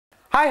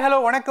Hi, hello,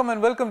 வணக்கம்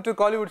and welcome to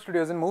Collywood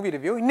Studios and Movie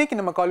Review. இன்னைக்கு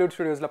நம்ம Collywood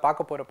Studiosல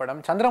பார்க்க போற படம்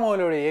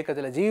சந்திரமௌலியோட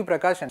இயக்கத்துல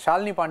V.Prakash and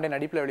Shalini Pandey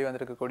நடிப்புல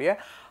வெளிவந்திருக்கக்கூடிய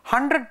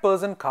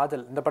 100%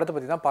 காதல். இந்த படத்தை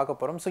பத்தி தான் பார்க்க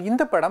போறோம். சோ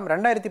இந்த படம்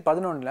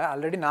 2011ல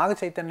ஆல்ரெடி நாக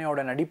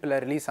சைத்தன்யாவோட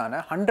நடிப்புல ரிலீஸ்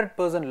ஆன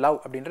 100%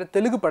 லவ் அப்படிங்கற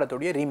தெலுங்கு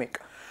படத்தோட ரீமேக்.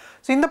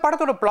 ஸோ இந்த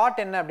படத்தோட பிளாட்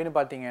என்ன அப்படின்னு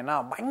பார்த்தீங்கன்னா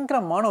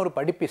பயங்கரமான ஒரு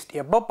படிப்பிஸ்ட்,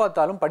 எப்போ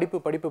பார்த்தாலும்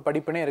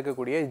படிப்புனே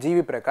இருக்கக்கூடிய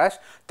ஜிவி பிரகாஷ்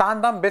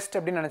தான் பெஸ்ட்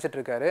அப்படின்னு நினச்சிட்டு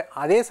இருக்காரு.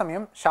 அதே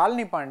சமயம்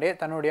ஷாலினி பாண்டே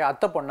தன்னுடைய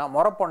அத்தை பொண்ணா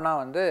முறை பொண்ணா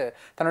வந்து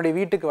தன்னுடைய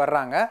வீட்டுக்கு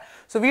வர்றாங்க.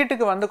 ஸோ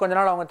வீட்டுக்கு வந்து கொஞ்ச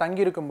நாள் அவங்க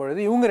தங்கி இருக்கும்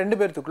பொழுது இவங்க ரெண்டு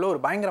பேர்த்துக்குள்ள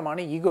ஒரு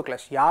பயங்கரமான ஈகோ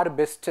கிளாஷ், யார்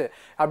பெஸ்ட்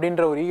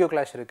அப்படின்ற ஒரு ஈகோ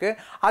கிளாஷ் இருக்குது.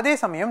 அதே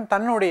சமயம்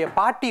தன்னுடைய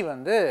பாட்டி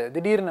வந்து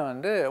திடீர்னு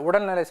வந்து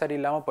உடல்நிலை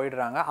சரியில்லாமல்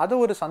போயிடுறாங்க. அதை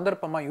ஒரு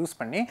சந்தர்ப்பமாக யூஸ்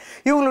பண்ணி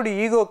இவங்களுடைய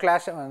ஈகோ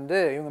கிளாஷை வந்து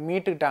இவங்க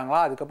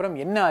மீட்டுக்கிட்டாங்களா, அதுக்கப்புறம்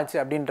என்ன ஆச்சு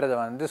அப்படின்றத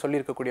வந்து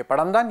சொல்லியிருக்கக்கூடிய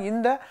படம் தான்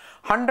இந்த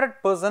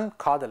 100%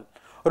 காதல்.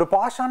 ஒரு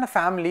பாஷான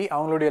ஃபேமிலி,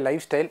 அவங்களுடைய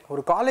லைஃப் ஸ்டைல்,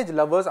 ஒரு காலேஜ்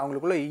லவ்வர்ஸ்,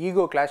 அவங்களுக்குள்ள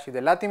ஈகோ கிளாஷ்,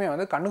 இது எல்லாத்தையுமே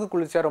வந்து கண்ணுக்கு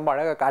குளிர்ச்சியாக ரொம்ப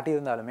அழகாக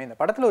காட்டியிருந்தாலுமே இந்த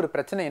படத்தில் ஒரு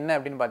பிரச்சனை என்ன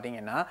அப்படின்னு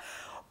பார்த்தீங்கன்னா,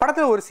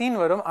 படத்தில் ஒரு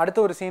சீன் வரும், அடுத்த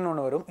ஒரு சீன்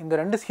ஒன்று வரும். இந்த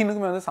ரெண்டு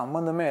சீனுக்குமே வந்து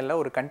சம்மந்தமே இல்லை,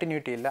 ஒரு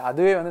கண்டினியூட்டி இல்லை.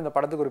 அதுவே வந்து இந்த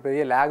படத்துக்கு ஒரு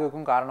பெரிய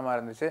லேகுக்கும் காரணமாக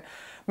இருந்துச்சு.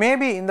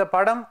 மேபி இந்த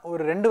படம்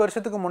ஒரு 2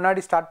 வருஷத்துக்கு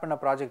முன்னாடி ஸ்டார்ட் பண்ண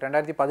ப்ராஜெக்ட்,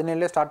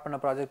 2017 ஸ்டார்ட் பண்ண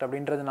ப்ராஜெக்ட்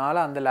அப்படின்றதுனால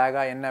அந்த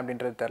லேகா என்ன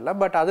அப்படின்றது தெரியல.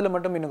 பட் அதில்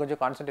மட்டும் இன்னும்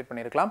கொஞ்சம் கான்சென்ட்ரேட்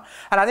பண்ணியிருக்கலாம்.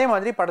 அண்ட் அதே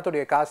மாதிரி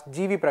படத்துடைய cost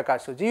GV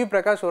Prakash. GV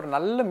Prakash ஒரு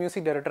நல்ல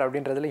மியூசிக் டைரக்டர்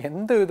அப்படின்றதுல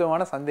எந்த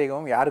விதமான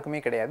சந்தேகமும்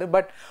யாருக்குமே கிடையாது.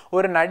 பட்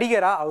ஒரு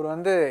நடிகராக அவர்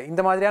வந்து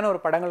இந்த மாதிரியான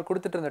ஒரு படங்கள்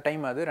கொடுத்துட்டு இருந்த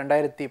டைம் அது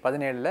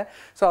 2017.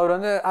 ஸோ அவர்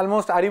வந்து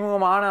ஆல்மோஸ்ட்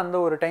அறிமுகமான அந்த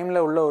ஒரு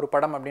டைமில் உள்ள ஒரு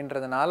படம்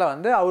அப்படின்றதுனால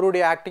வந்து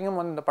அவருடைய ஆக்டிங்கும்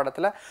வந்து இந்த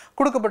படத்தில்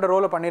கொடுக்கப்பட்ட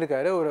ரோலை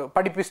பண்ணியிருக்காரு. ஒரு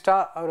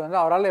படிப்பிஸ்டாக அவர் வந்து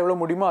அவரால் எவ்வளோ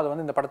முடியுமோ அதை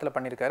வந்து இந்த படத்தில்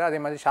பண்ணியிருக்காரு. அதே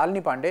மாதிரி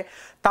ஷாலினி பாண்டே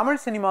தமிழ்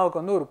சினிமாவுக்கு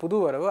வந்து ஒரு புது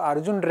வரவு,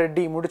 அர்ஜுன்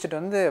ரெட்டி முடிச்சுட்டு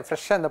வந்து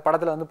ஃப்ரெஷ்ஷாக இந்த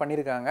படத்தில் வந்து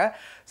பண்ணியிருக்காங்க.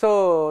 ஸோ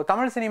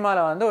தமிழ்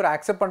சினிமாவில் வந்து ஒரு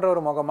அக்செப்ட் பண்ணுற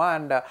ஒரு முகமாக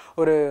அண்ட்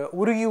ஒரு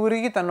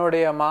உருகி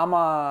தன்னுடைய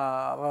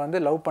மாமாவை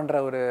வந்து லவ்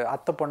பண்ணுற ஒரு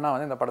அத்தை பொண்ணாக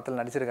வந்து இந்த படத்தில்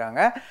நடிச்சிருக்காங்க.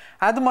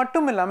 அது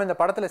மட்டும் இல்லாமல் இந்த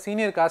படத்தில்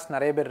சீனியர் காஸ்ட்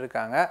நிறைய பேர்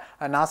இருக்காங்க.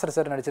 நாசர்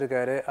சார்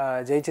நடிச்சிருக்காரு,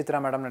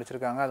 ஜெயசித்ரா மேடம்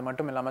நடிச்சிருக்காங்க. அது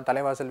மட்டும் இல்லாமல்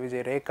தலைவாசல்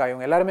விஜய், ரேகா,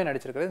 இவங்க எல்லாருமே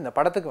நடிச்சிருக்காரு. இந்த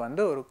படத்துக்கு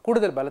வந்து ஒரு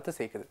கூடுதல் பலத்தை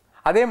சேர்க்குது.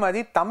 அதே மாதிரி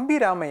தம்பி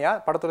ராமையா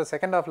படத்தோட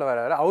செகண்ட் ஹாஃப்ல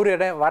வர்றாரு. அவர்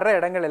வர்ற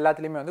இடங்கள்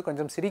எல்லாத்துலேயுமே வந்து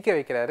கொஞ்சம் சிரிக்க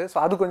வைக்கிறாரு. ஸோ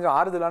அது கொஞ்சம்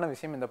ஆறுதலான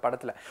விஷயம் இந்த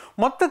படத்தில்.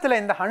 மொத்தத்தில்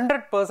இந்த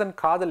 100%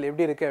 காதல்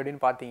எப்படி இருக்குது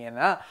அப்படின்னு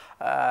பார்த்தீங்கன்னா,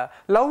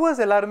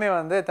 லவ்வர்ஸ் எல்லாருமே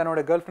வந்து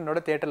தன்னோட கேர்ள்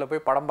ஃப்ரெண்டோட தியேட்டரில்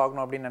போய் படம்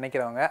பார்க்கணும் அப்படின்னு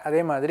நினைக்கிறவங்க,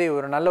 அதே மாதிரி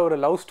ஒரு நல்ல ஒரு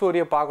லவ்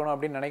ஸ்டோரியை பார்க்கணும்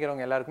அப்படின்னு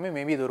நினைக்கிறவங்க எல்லாருக்குமே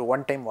மேபி இது ஒரு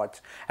ஒன் டைம் வாட்ச்.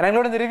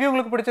 எங்களோட இந்த ரிவ்யூ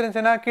உங்களுக்கு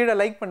பிடிச்சிருந்துச்சுன்னா கீழே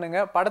லைக்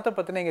பண்ணுங்கள். படத்தை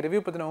பற்றின எங்கள்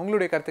ரிவ்யூ பற்றின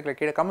உங்களுடைய கருத்துக்களை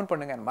கீழே கமெண்ட்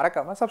பண்ணுங்கள்.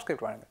 மறக்காமல்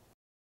சப்ஸ்கிரைப் பண்ணுங்கள்.